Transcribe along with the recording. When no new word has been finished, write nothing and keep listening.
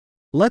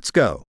Let's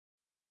go.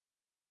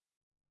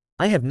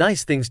 I have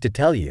nice things to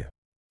tell you.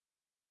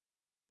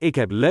 Ik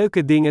heb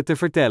leuke dingen te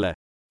vertellen.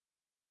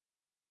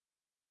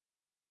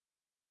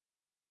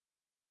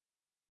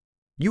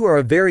 You are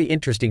a very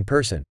interesting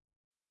person.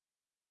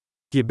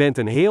 Je bent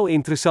een heel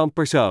interessant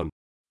persoon.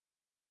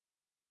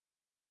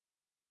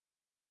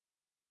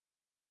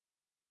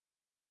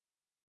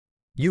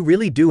 You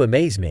really do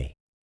amaze me.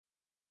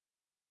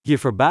 Je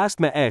verbaast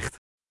me echt.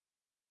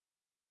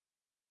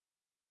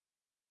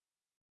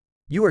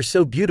 You are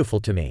so beautiful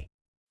to me.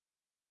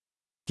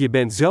 Je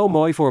bent zo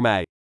mooi voor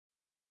mij.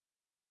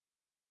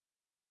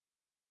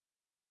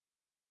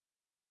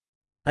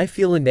 I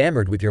feel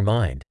enamored with your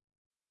mind.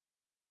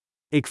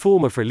 Ik voel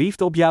me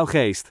verliefd op jouw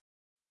geest.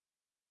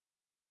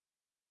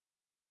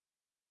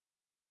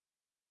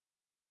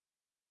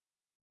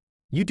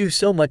 You do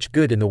so much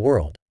good in the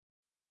world.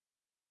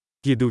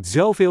 Je doet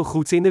zoveel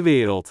goeds in de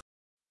wereld.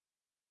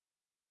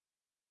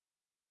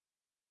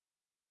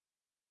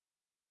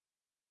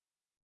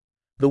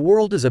 The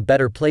world is a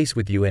better place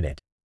with you in it.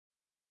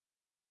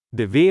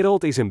 De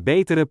wereld is een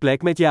betere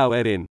plek met jou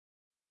erin.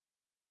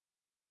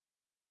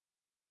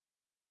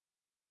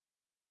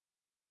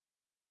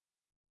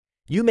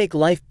 You make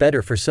life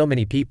better for so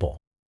many people.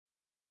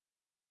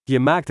 Je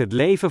maakt het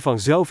leven van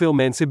zoveel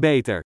mensen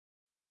beter.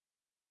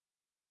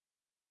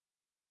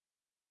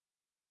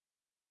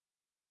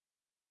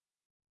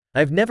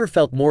 I've never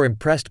felt more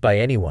impressed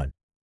by anyone.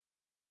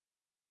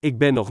 Ik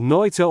ben nog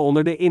nooit zo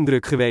onder de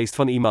indruk geweest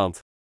van iemand.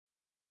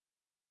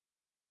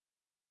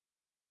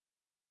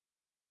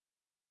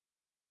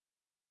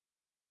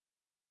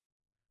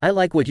 I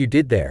like what you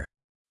did there.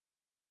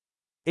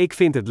 Ik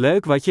vind het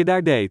leuk wat je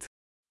daar deed.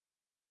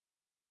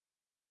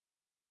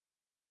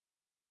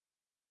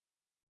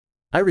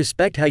 I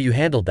respect how you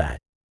handled that.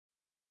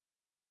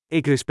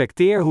 Ik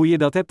respecteer hoe je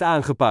dat hebt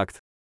aangepakt.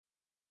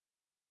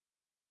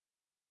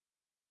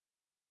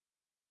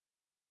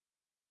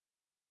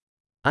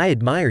 I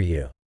admire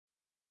you.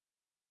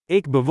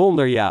 Ik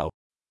bewonder jou.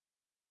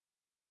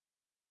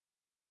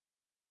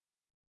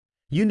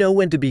 You know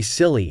when to be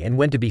silly and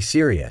when to be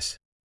serious.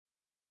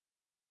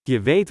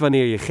 Je weet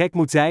wanneer je gek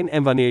moet zijn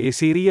en wanneer je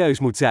serieus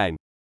moet zijn.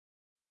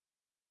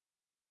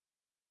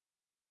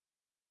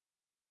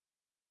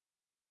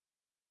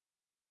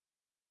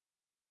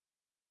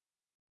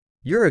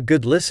 You're a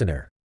good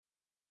listener.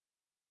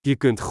 Je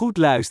kunt goed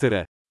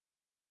luisteren.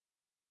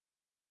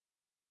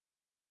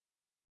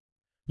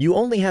 You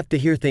only have to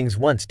hear things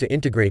once to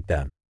integrate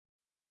them.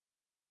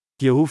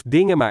 Je hoeft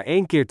dingen maar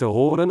één keer te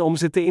horen om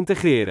ze te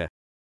integreren.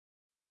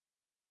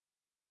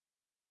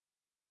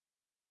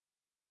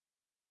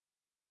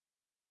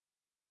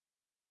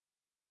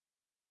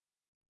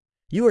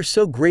 You are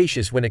so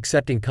gracious when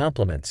accepting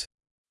compliments.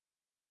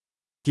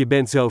 Je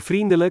bent zo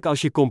vriendelijk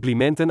als je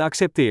complimenten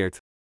accepteert.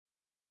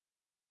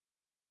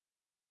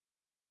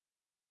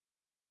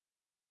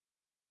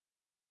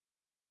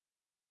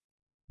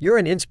 You're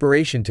an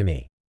inspiration to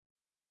me.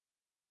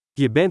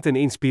 Je bent een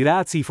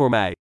inspiratie voor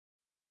mij.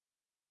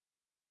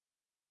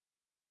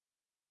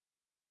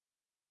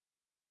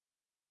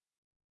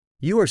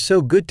 You are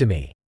so good to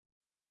me.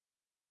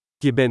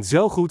 Je bent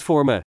zo goed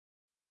voor me.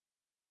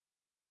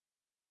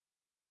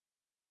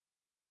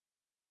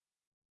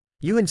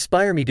 You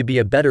inspire me to be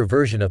a better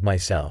version of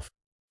myself.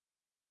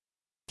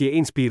 Je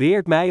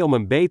inspireert mij om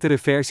een betere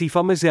versie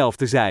van mezelf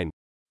te zijn.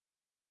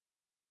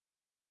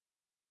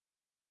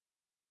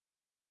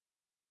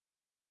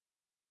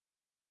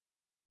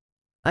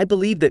 I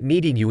believe that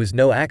meeting you is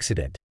no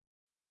accident.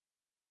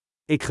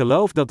 Ik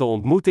geloof dat de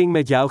ontmoeting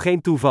met jou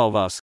geen toeval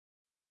was.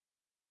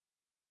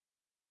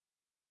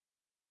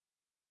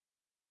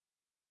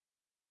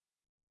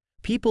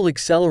 People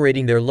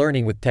accelerating their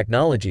learning with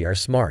technology are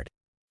smart.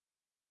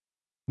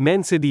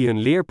 Mensen die hun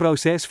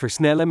leerproces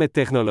versnellen met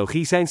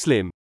technologie zijn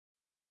slim.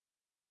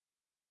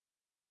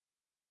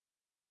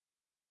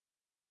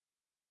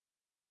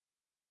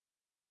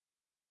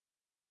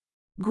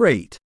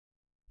 Great.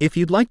 If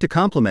you'd like to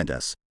compliment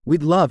us,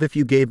 we'd love if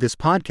you gave this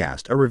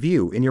podcast a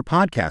review in your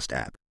podcast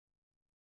app.